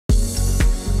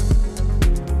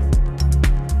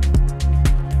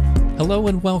Hello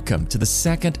and welcome to the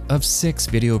second of 6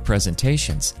 video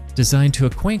presentations designed to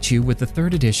acquaint you with the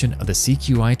third edition of the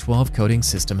CQI-12 Coding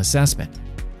System Assessment.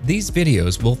 These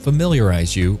videos will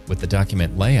familiarize you with the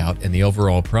document layout and the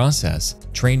overall process,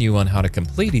 train you on how to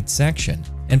complete each section,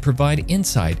 and provide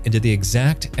insight into the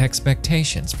exact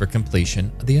expectations for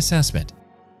completion of the assessment.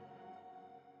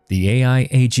 The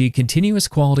AIAG Continuous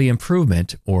Quality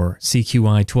Improvement, or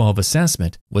CQI-12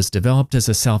 assessment, was developed as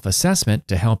a self-assessment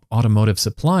to help automotive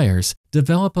suppliers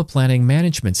develop a planning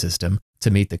management system to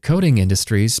meet the coating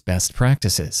industry's best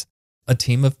practices. A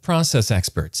team of process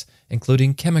experts,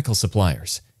 including chemical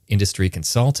suppliers, industry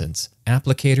consultants,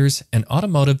 applicators, and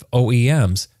automotive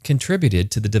OEMs,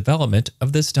 contributed to the development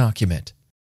of this document.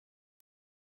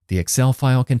 The Excel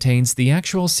file contains the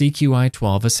actual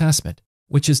CQI-12 assessment,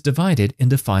 which is divided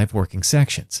into 5 working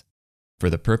sections. For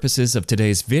the purposes of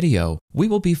today's video, we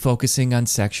will be focusing on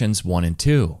sections 1 and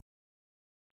 2.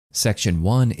 Section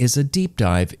 1 is a deep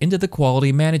dive into the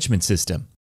quality management system.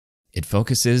 It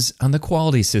focuses on the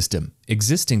quality system,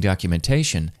 existing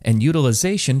documentation, and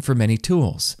utilization for many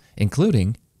tools,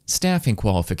 including staffing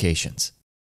qualifications,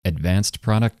 advanced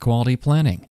product quality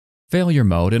planning, failure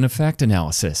mode and effect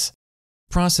analysis,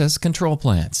 process control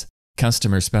plans,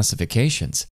 customer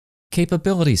specifications,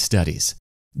 capability studies,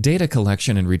 data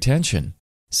collection and retention,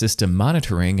 system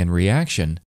monitoring and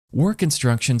reaction, work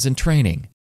instructions and training,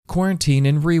 quarantine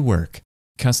and rework,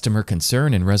 customer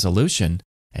concern and resolution,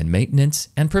 and maintenance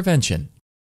and prevention.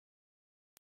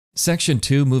 Section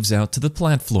 2 moves out to the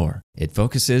plant floor. It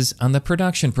focuses on the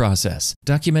production process,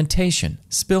 documentation,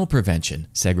 spill prevention,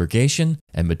 segregation,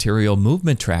 and material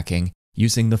movement tracking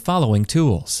using the following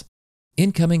tools: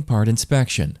 incoming part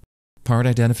inspection, part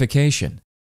identification,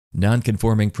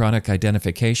 non-conforming product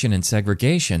identification and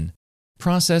segregation,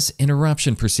 process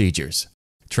interruption procedures,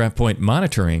 trap point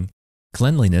monitoring,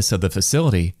 cleanliness of the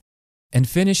facility, and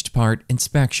finished part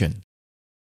inspection.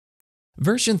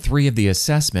 Version 3 of the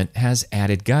assessment has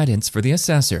added guidance for the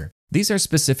assessor. These are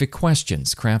specific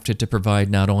questions crafted to provide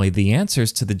not only the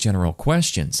answers to the general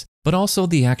questions, but also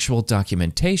the actual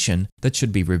documentation that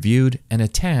should be reviewed and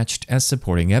attached as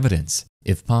supporting evidence.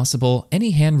 If possible,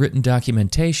 any handwritten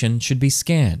documentation should be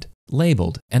scanned,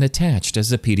 labeled, and attached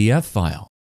as a PDF file.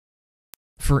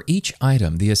 For each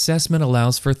item, the assessment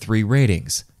allows for 3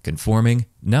 ratings: conforming,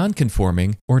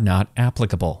 non-conforming, or not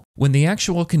applicable. When the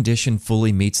actual condition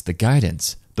fully meets the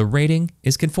guidance, the rating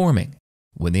is conforming.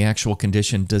 When the actual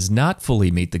condition does not fully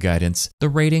meet the guidance, the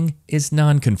rating is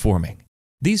non-conforming.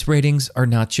 These ratings are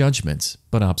not judgments,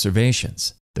 but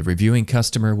observations. The reviewing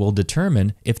customer will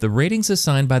determine if the ratings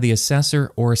assigned by the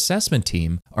assessor or assessment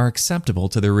team are acceptable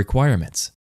to their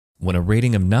requirements. When a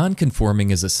rating of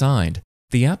non-conforming is assigned,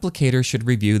 the applicator should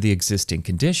review the existing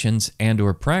conditions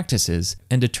and/or practices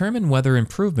and determine whether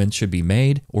improvements should be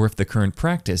made or if the current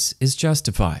practice is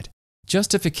justified.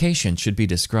 Justification should be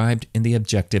described in the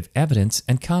objective evidence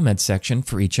and comment section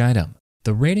for each item.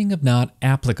 The rating of not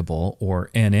applicable, or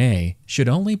NA, should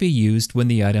only be used when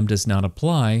the item does not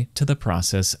apply to the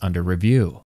process under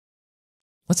review.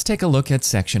 Let's take a look at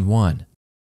Section 1.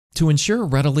 To ensure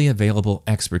readily available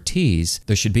expertise,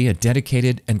 there should be a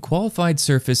dedicated and qualified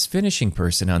surface finishing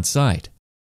person on site.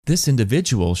 This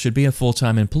individual should be a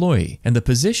full-time employee, and the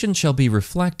position shall be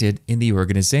reflected in the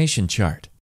organization chart.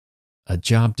 A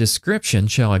job description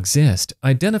shall exist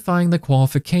identifying the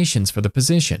qualifications for the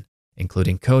position,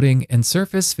 including coating and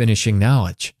surface finishing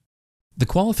knowledge. The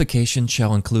qualification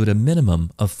shall include a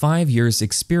minimum of 5 years'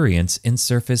 experience in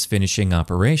surface finishing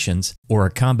operations, or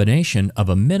a combination of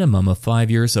a minimum of 5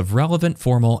 years of relevant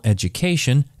formal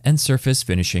education and surface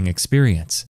finishing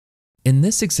experience. In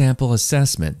this example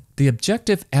assessment, the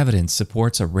objective evidence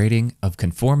supports a rating of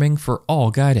conforming for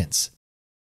all guidance.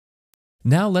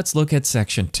 Now let's look at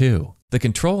Section 2. The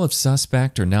control of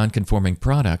suspect or non-conforming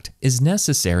product is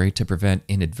necessary to prevent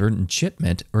inadvertent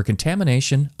shipment or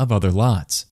contamination of other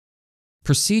lots.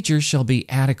 Procedures shall be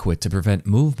adequate to prevent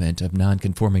movement of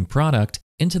non-conforming product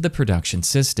into the production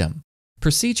system.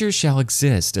 Procedures shall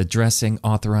exist addressing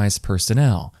authorized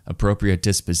personnel, appropriate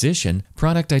disposition,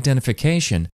 product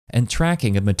identification, and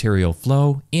tracking of material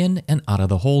flow in and out of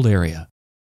the hold area.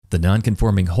 The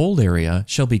non-conforming hold area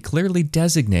shall be clearly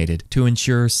designated to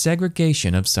ensure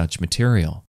segregation of such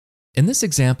material. In this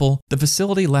example, the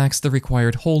facility lacks the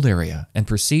required hold area and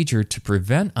procedure to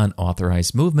prevent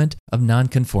unauthorized movement of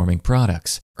non-conforming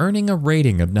products, earning a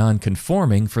rating of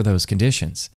non-conforming for those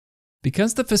conditions.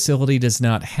 Because the facility does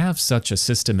not have such a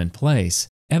system in place,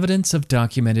 evidence of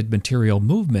documented material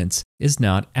movements is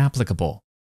not applicable.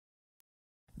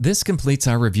 This completes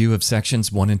our review of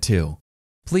Sections 1 and 2.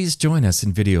 Please join us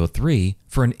in Video 3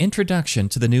 for an introduction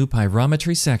to the new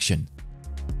pyrometry section.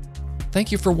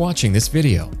 Thank you for watching this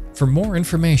video. For more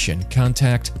information,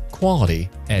 contact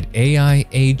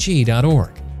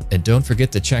quality@aiag.org. And don't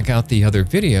forget to check out the other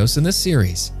videos in this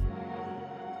series.